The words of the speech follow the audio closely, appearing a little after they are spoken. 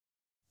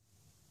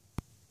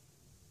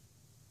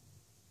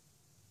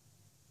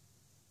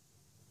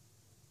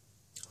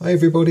Hi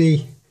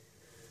everybody,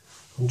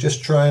 I'm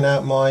just trying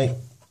out my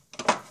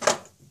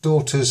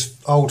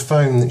daughter's old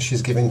phone that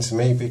she's given to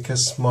me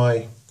because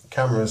my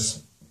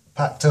camera's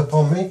packed up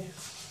on me.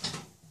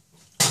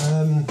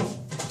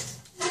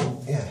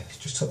 Yeah, it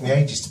just took me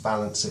ages to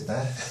balance it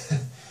there.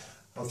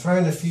 I'm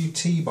throwing a few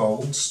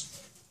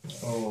T-bolts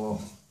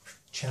or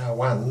chow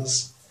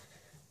wans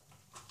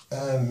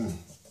to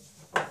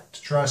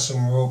try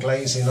some raw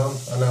glazing on.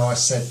 I know I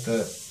said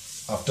that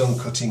I've done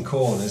cutting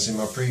corners in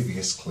my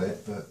previous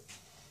clip, but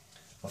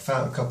I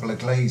found a couple of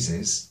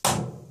glazes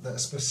that are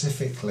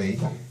specifically,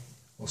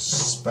 or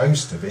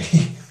supposed to be,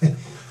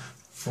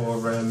 for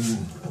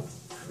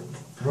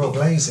raw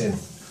glazing,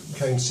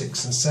 cone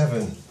 6 and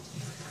 7.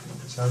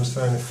 So I'm just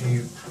throwing a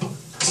few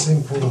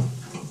simple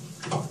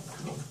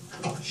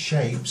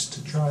shapes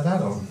to try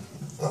that on.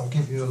 I'll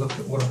give you a look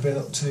at what I've been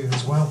up to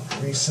as well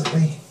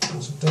recently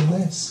since I've done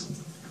this.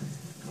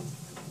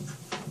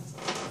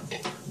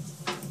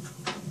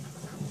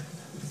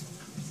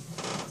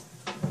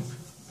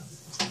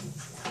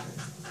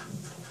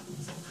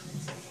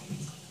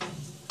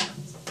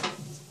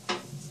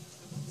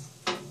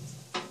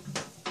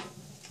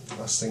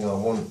 Last thing I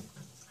want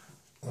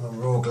when I'm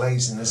raw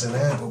glazing is an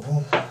air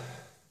bubble. I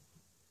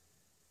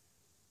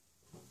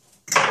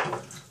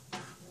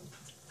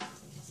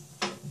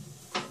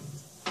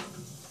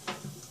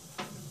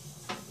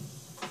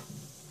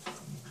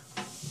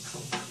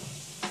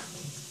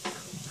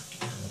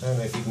don't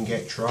know if you can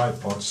get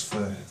tripods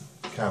for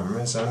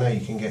cameras. I know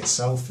you can get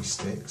selfie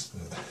sticks,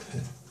 but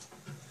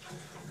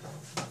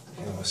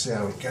yeah, we'll see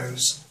how it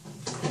goes.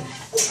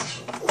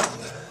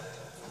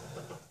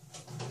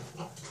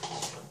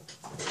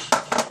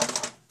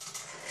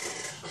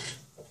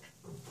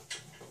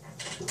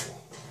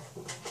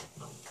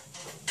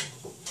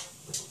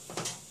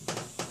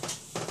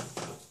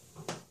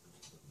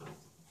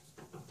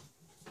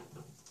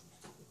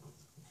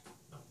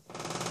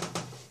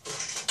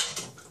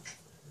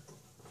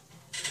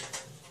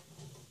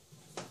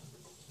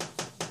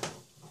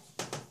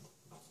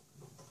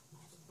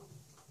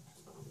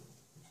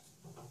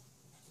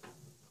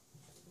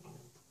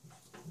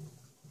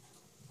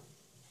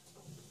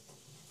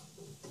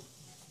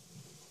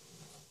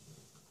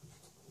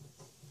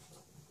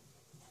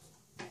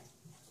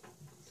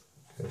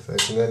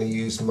 First I'm going to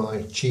use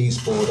my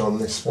cheese board on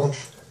this one.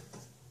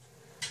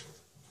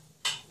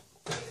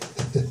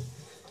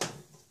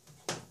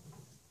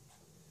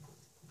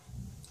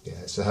 Yeah,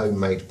 it's a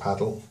homemade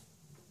paddle.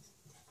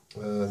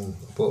 I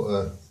bought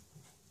a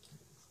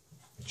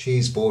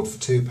cheese board for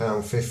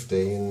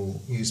 £2.50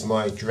 and used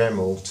my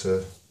Dremel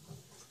to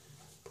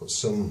put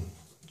some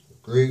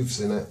grooves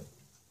in it.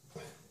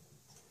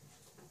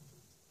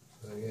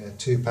 So yeah,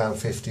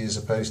 £2.50 as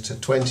opposed to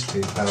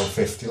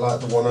 £22.50 like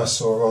the one I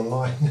saw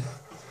online.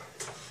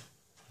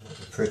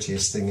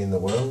 Prettiest thing in the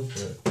world,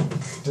 but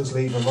it does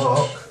leave a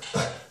mark.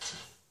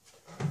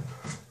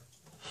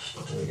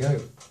 There we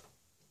go.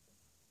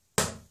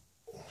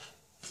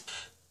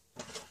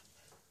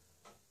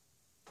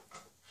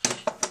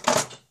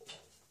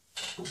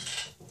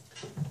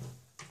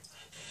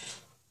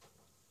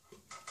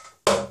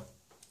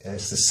 Yeah,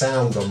 it's the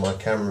sound on my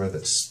camera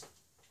that's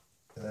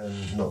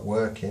not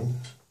working.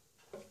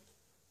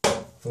 I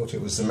thought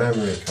it was the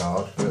memory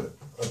card, but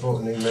I bought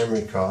a new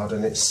memory card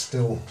and it's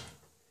still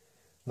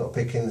not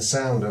picking the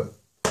sound up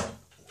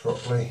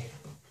properly.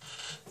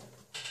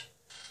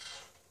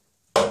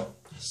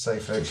 Say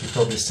folks, you've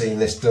probably seen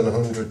this done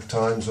 100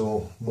 times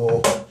or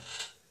more.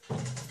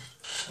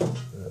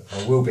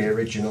 I will be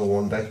original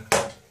one day.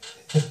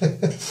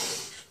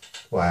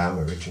 Well, I am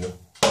original.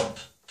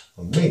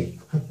 I'm me.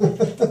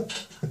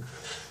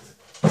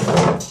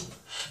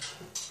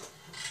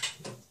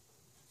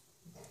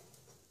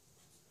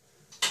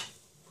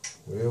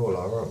 We all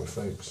are, aren't we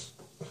folks?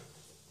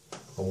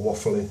 I'm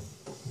waffling.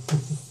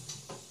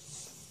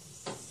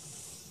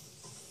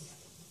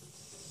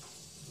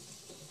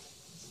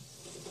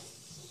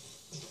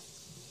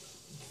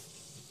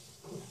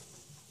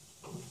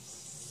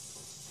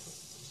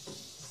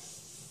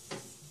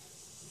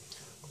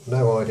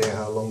 No idea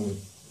how long the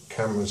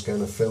camera's going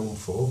to film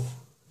for.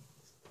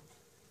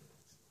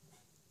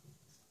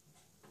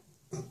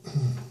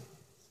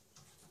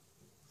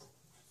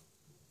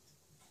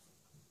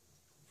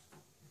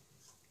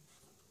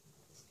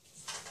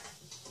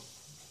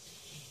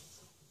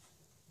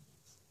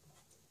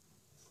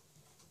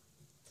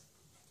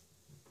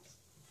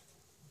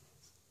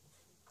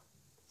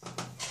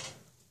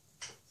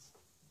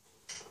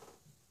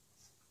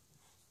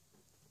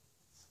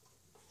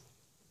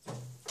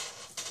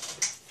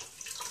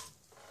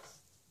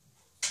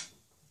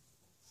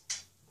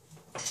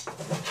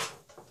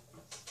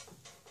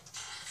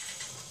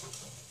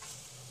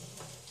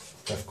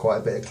 Left quite a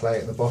bit of clay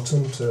at the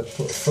bottom to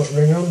put a foot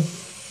ring on.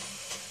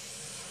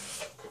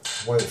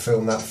 Won't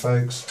film that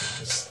folks,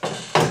 there's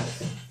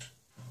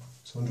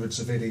hundreds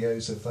of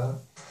videos of that.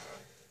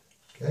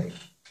 Okay.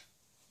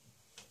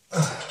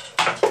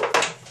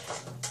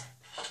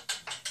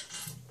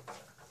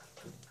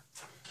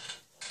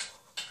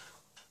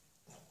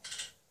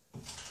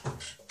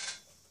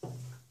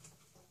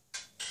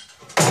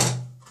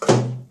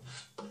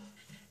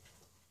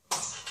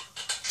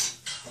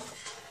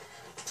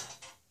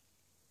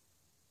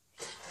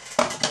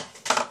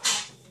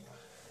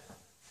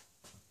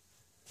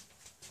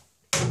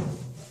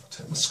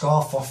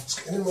 scarf off, it's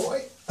getting in my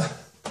way.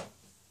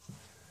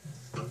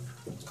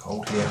 It's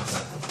cold here.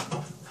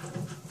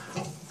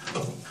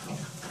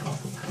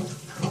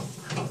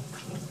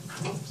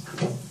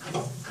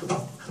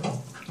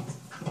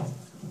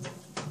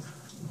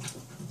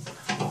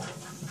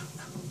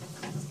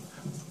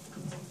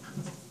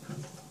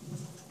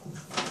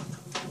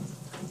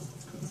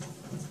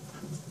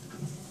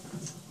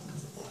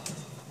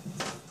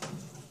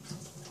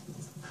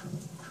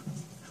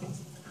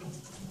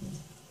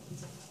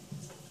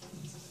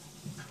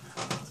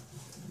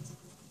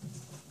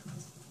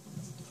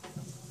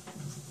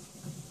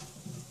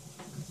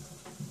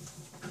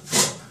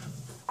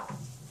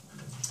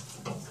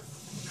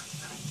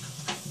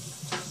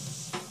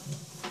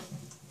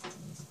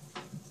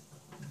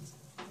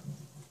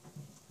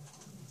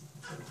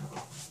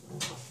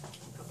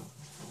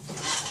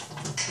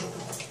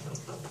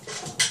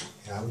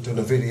 I haven't done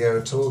a video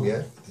at all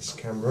yet with this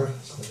camera,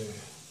 so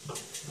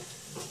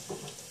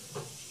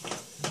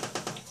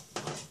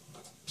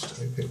just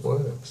hope it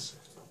works.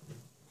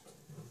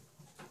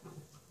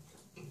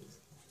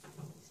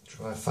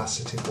 Try a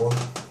faceted one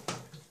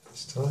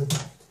this time.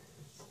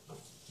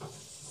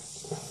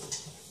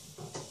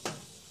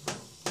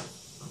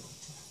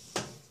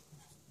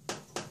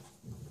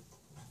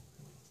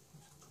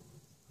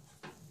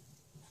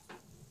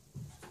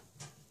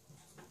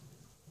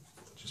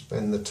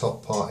 Bend the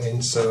top part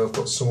in so I've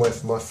got somewhere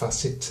for my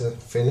facet to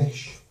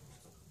finish.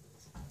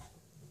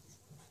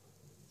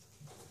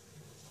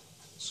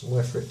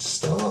 Somewhere for it to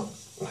start.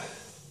 So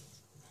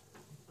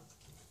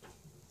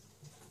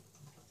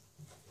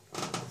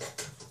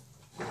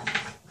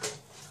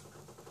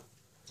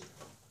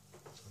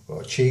I've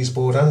got a cheese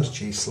board and a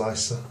cheese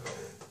slicer.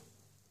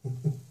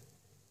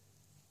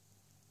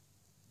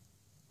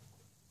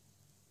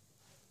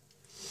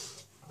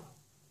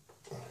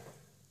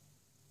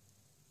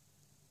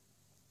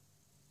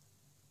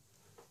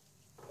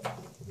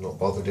 I'm not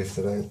bothered if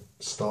they don't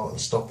start and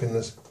stop in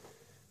the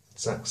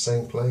exact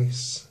same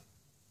place.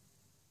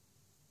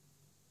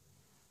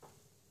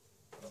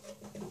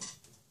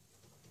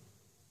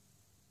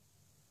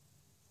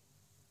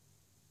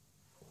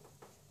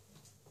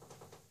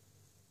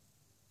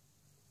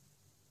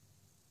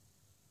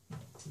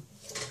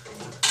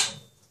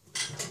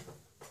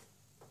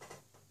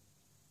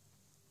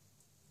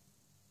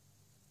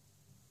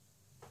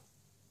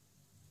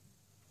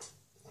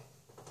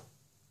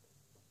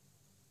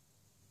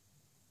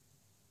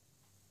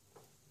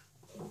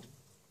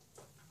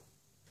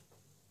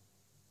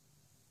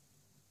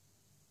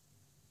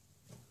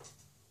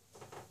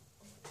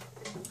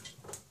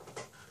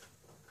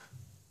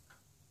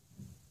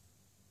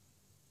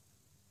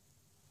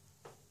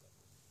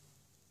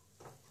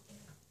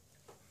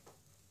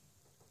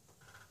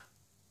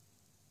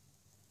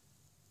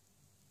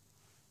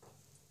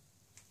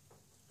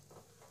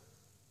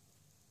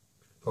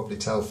 Probably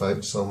tell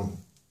folks I'm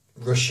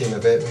rushing a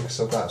bit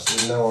because I've got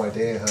absolutely no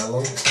idea how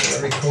long it's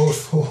going to record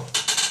for.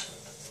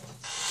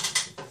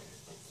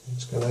 I'm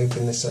just going to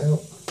open this out.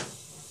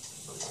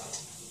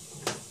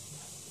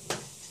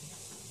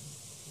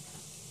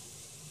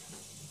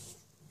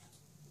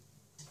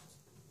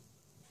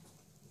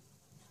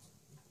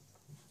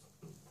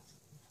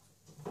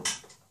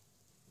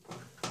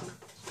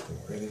 It's been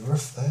really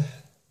rough there.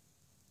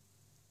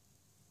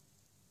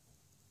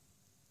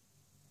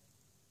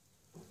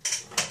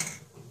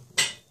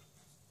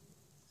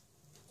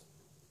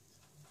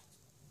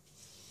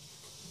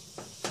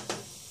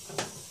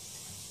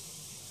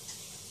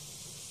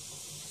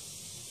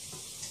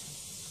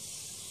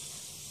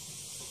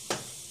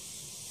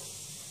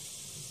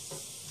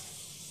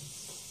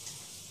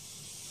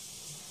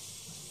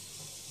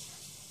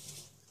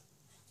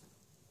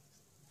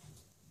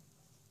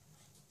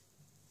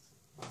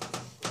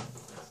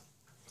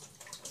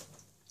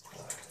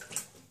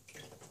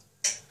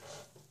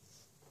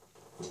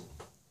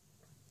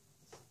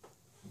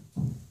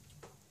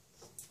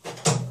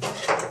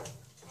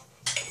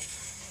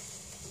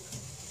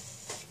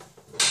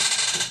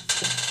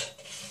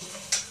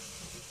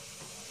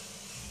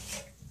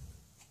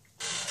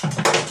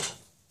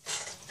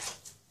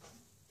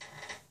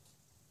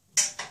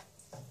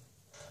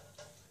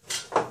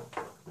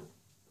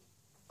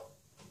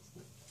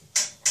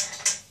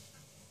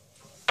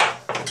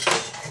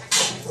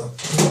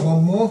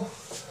 One more.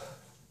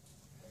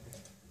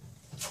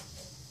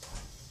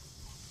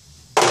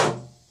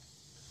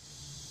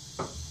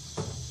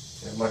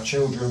 Yeah, my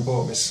children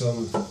bought me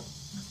some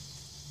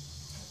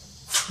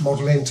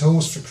modelling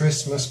tools for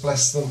Christmas,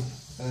 bless them.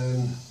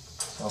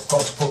 I've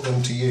got to put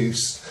them to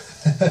use.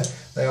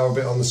 They are a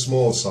bit on the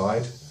small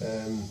side.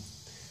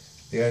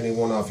 The only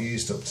one I've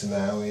used up to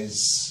now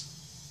is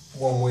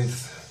one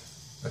with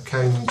a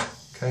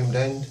combed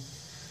end.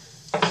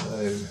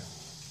 So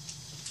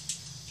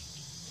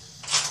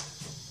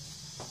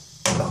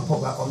I'll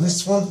put that on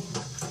this one.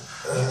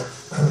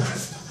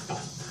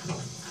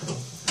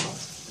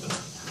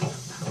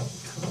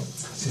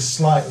 This is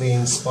slightly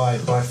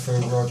inspired by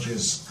Phil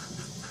Rogers.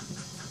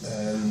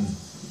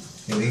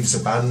 He leaves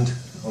a band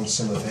on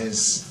some of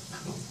his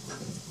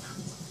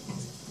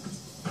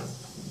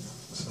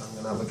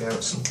have a go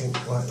at something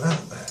like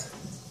that.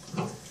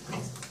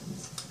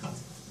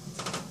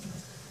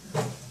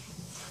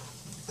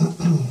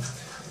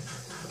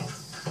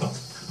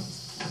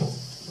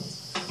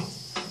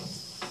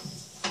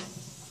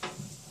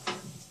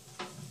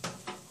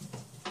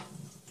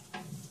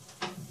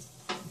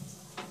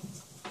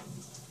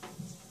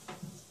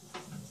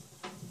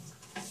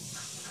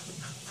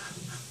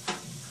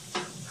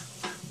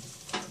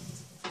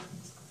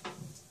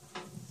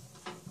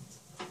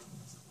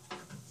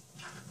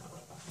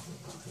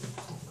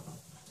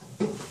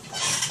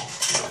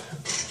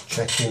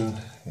 Checking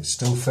it's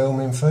still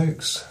filming,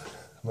 folks.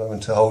 I'm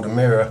having to hold a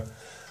mirror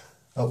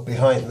up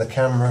behind the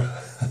camera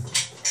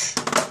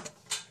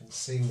and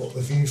see what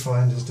the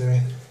viewfinder's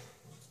doing.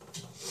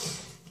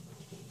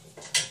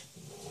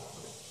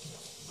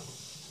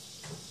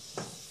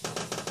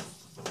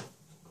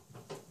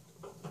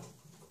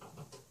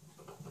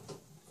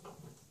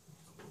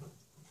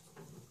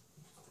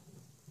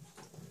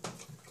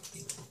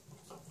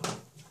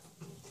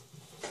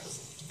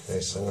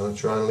 Okay, so I'm going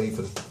to try and leave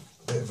a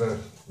bit of a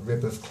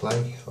rib of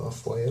clay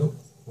halfway up,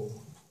 or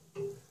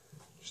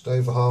just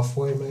over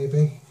halfway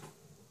maybe.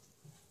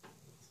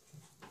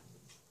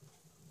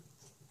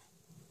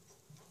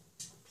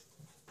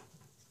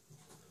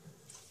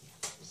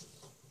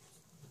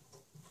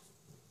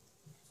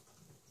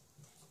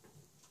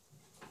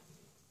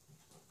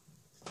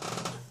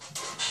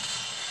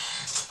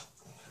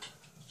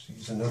 Let's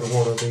use another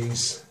one of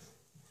these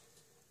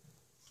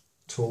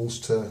tools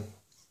to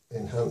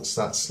enhance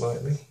that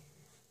slightly.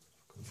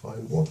 I can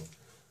find one.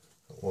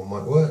 That one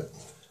might work.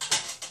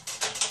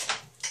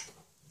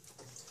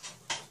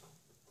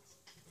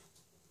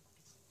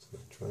 So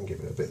try and give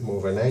it a bit more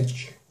of an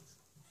edge.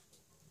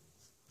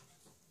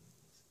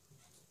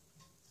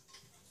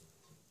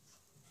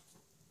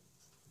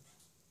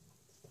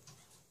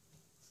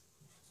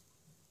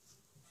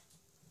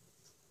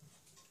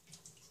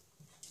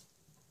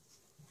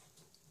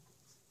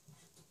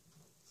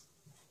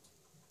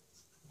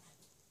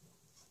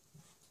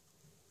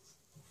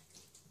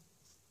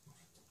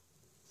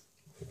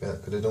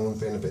 That could have done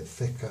with being a bit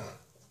thicker.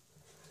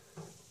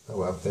 Oh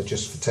well, they're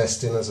just for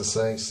testing, as I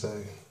say,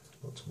 so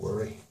not to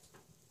worry.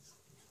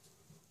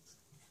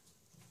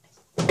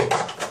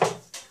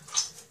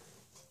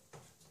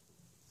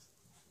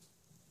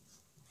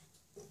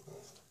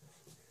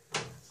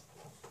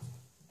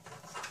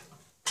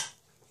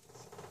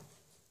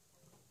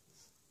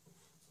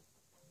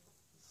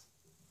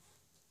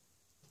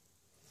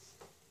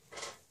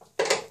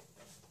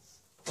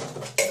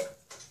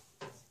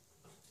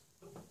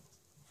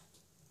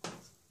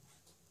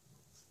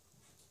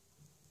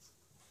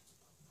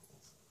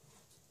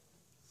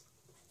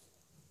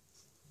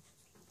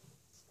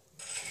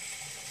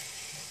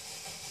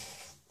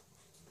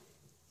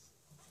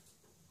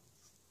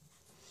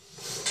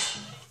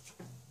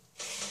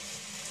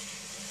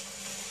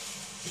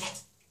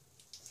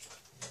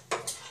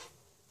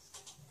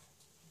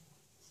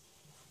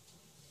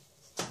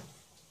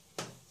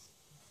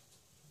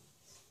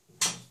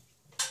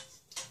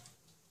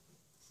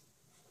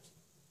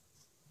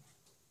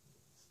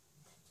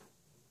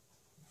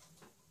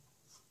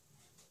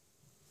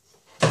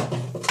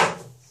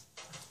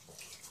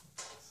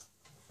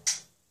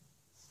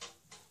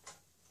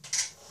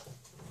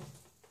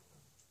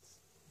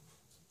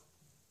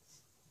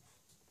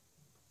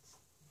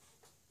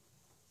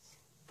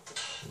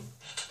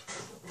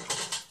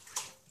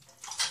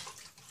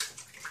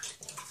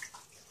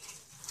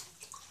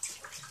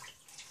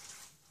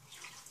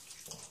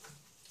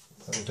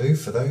 That'll do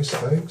for those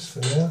folks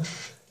for now.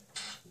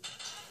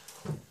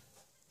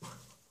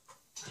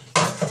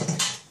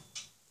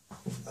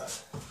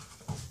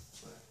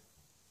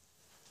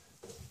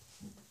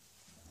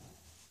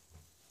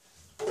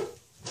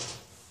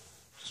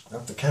 Just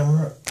grab the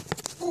camera.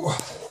 Ooh.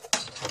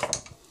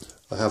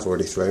 I have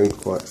already thrown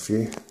quite a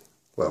few.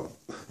 Well,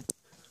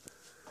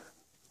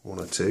 one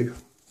or two.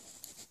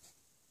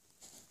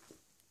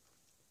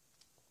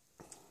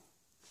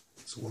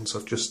 It's the ones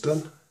I've just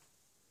done.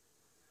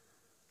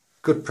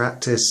 Good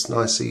practice,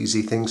 nice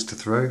easy things to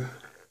throw.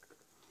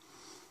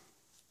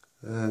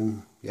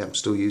 Yeah, I'm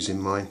still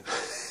using mine.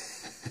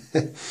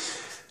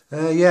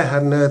 Yeah,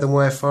 had an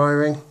earthenware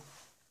firing.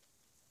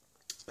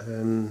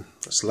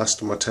 That's the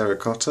last of my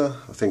terracotta.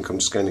 I think I'm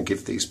just going to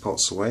give these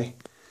pots away.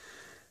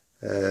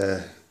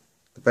 The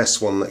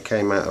best one that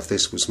came out of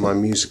this was my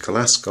musical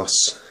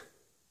Ascos.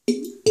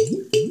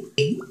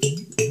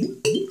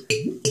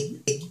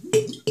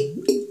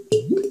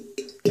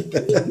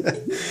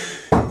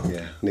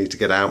 Yeah, I need to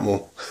get out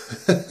more.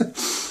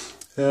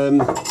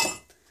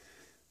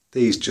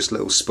 These just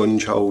little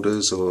sponge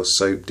holders or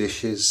soap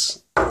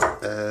dishes.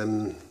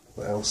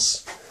 What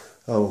else?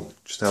 Oh,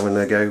 just having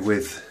a go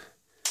with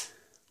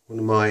one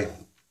of my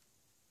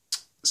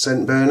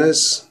scent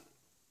burners.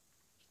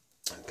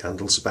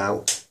 Candle's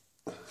about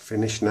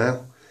finished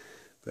now,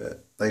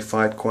 but they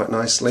fired quite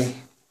nicely.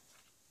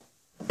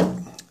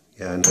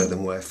 Yeah, and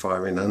earthenware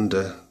firing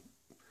under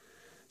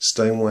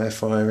stoneware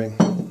firing.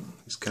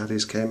 These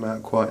caddies came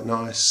out quite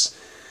nice.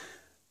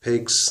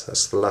 Pigs,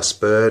 that's the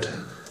last bird.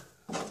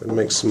 going to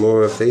make some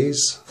more of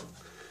these.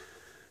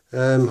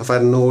 I've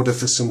had an order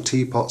for some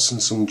teapots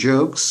and some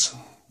jugs,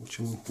 which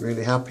I'm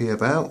really happy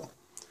about.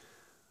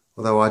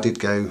 Although I did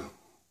go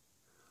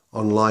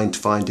online to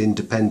find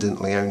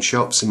independently owned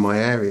shops in my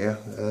area.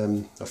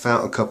 I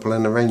found a couple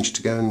and arranged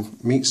to go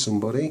and meet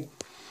somebody.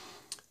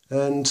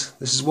 And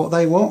this is what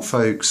they want,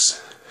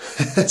 folks.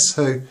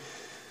 So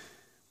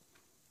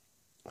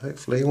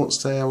hopefully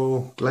once they are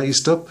all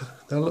glazed up,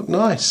 they'll look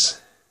nice.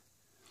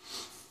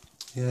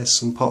 Yeah,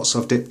 some pots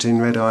I've dipped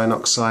in red iron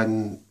oxide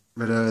and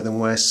red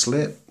earthenware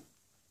slip.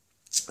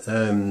 These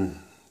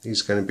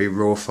are going to be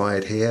raw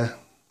fired here.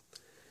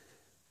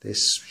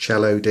 This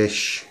shallow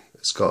dish,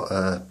 it's got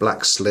a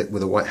black slip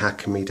with a white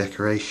Hakami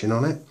decoration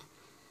on it.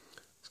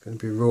 It's going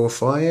to be raw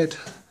fired.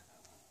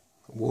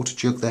 The water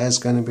jug there is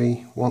going to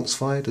be once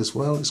fired as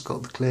well. It's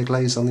got the clear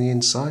glaze on the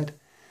inside.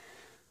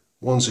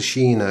 One's a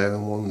Shino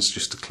and one's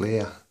just a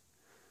clear.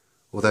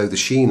 Although the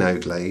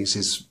Shino glaze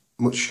is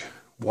much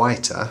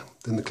whiter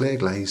than the clear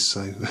glaze,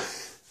 so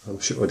I'm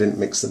sure I didn't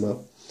mix them up.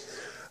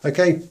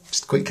 Okay,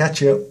 just a quick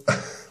catch up.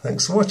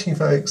 Thanks for watching,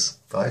 folks.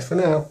 Bye for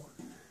now.